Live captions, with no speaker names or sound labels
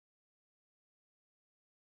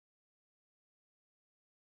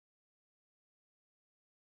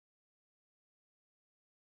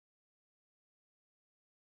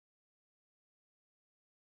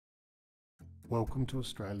Welcome to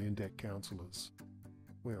Australian Debt Counsellors.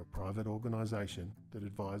 We're a private organisation that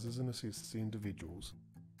advises and assists individuals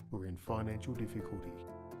who are in financial difficulty.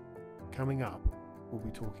 Coming up, we'll be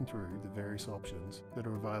talking through the various options that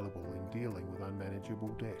are available in dealing with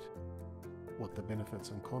unmanageable debt, what the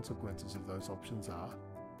benefits and consequences of those options are,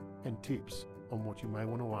 and tips on what you may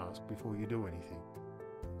want to ask before you do anything.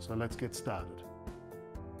 So let's get started.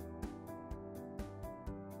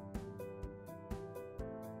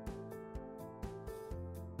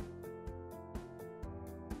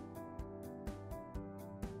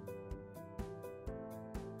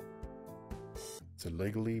 It's a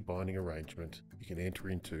legally binding arrangement you can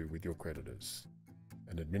enter into with your creditors,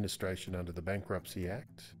 an administration under the Bankruptcy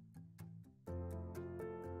Act,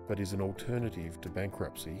 but is an alternative to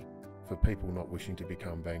bankruptcy for people not wishing to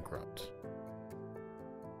become bankrupt.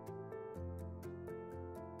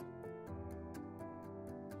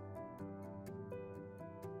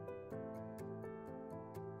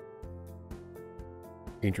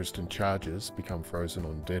 Interest and charges become frozen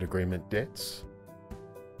on debt agreement debts.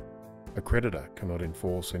 A creditor cannot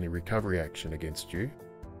enforce any recovery action against you,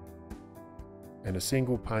 and a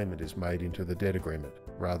single payment is made into the debt agreement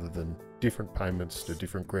rather than different payments to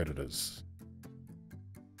different creditors.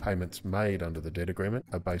 Payments made under the debt agreement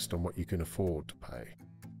are based on what you can afford to pay.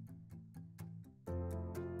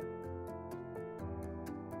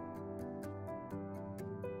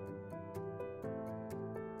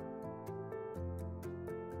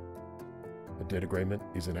 A debt agreement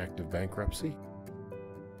is an act of bankruptcy.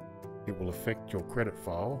 It will affect your credit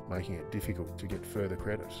file, making it difficult to get further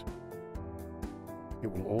credit.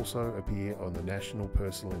 It will also appear on the National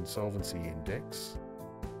Personal Insolvency Index,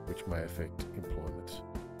 which may affect employment.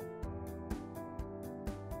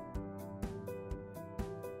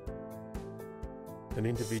 An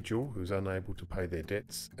individual who is unable to pay their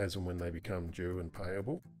debts as and when they become due and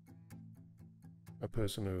payable. A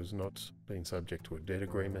person who has not been subject to a debt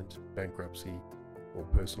agreement, bankruptcy, or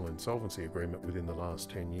personal insolvency agreement within the last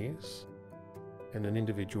 10 years, and an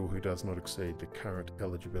individual who does not exceed the current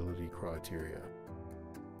eligibility criteria.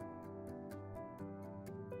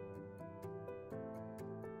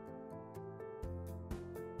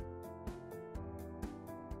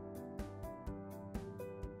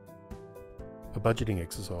 A budgeting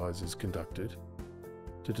exercise is conducted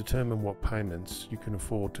to determine what payments you can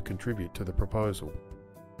afford to contribute to the proposal.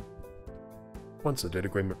 Once a debt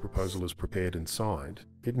agreement proposal is prepared and signed,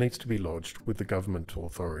 it needs to be lodged with the government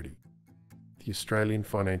authority, the Australian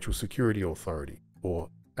Financial Security Authority, or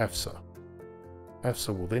AFSA.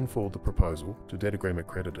 AFSA will then forward the proposal to debt agreement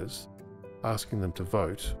creditors, asking them to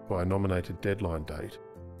vote by a nominated deadline date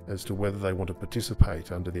as to whether they want to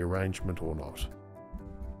participate under the arrangement or not.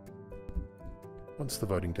 Once the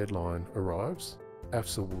voting deadline arrives,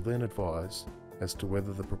 AFSA will then advise as to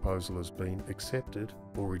whether the proposal has been accepted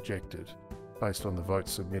or rejected based on the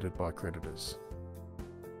votes submitted by creditors.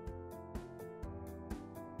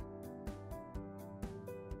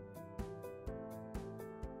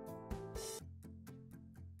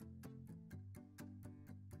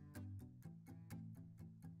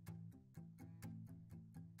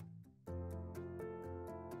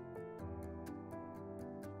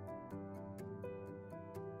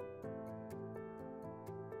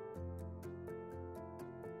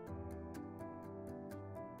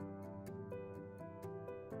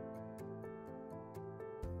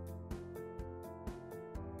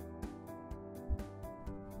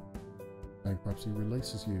 Bankruptcy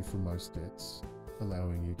releases you from most debts,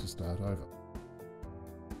 allowing you to start over.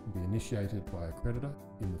 You can be initiated by a creditor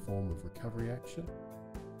in the form of recovery action,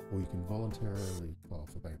 or you can voluntarily file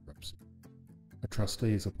for bankruptcy. A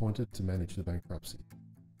trustee is appointed to manage the bankruptcy.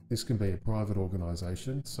 This can be a private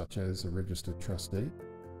organisation, such as a registered trustee,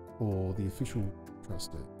 or the official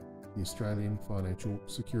trustee, the Australian Financial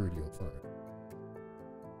Security Authority.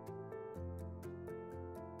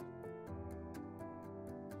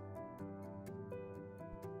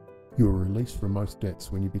 You are released from most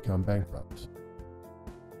debts when you become bankrupt.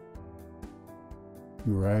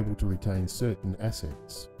 You are able to retain certain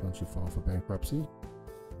assets once you file for bankruptcy.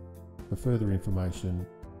 For further information,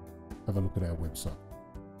 have a look at our website.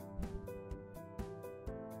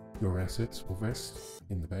 Your assets will vest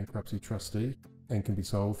in the bankruptcy trustee and can be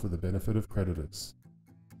sold for the benefit of creditors.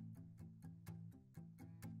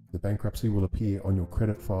 The bankruptcy will appear on your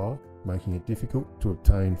credit file, making it difficult to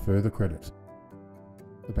obtain further credit.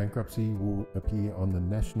 The bankruptcy will appear on the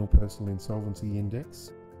National Personal Insolvency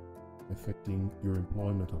Index, affecting your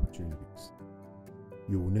employment opportunities.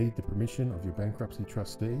 You will need the permission of your bankruptcy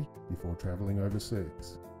trustee before travelling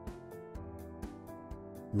overseas.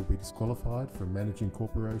 You will be disqualified from managing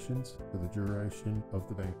corporations for the duration of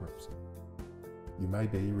the bankruptcy. You may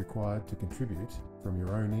be required to contribute from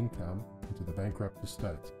your own income into the bankrupt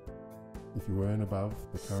estate if you earn above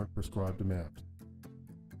the current prescribed amount.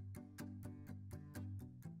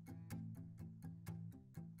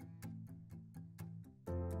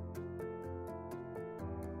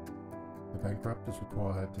 The bankrupt is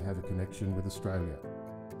required to have a connection with Australia.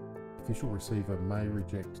 The official receiver may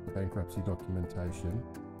reject the bankruptcy documentation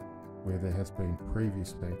where there has been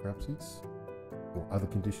previous bankruptcies or other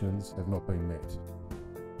conditions have not been met.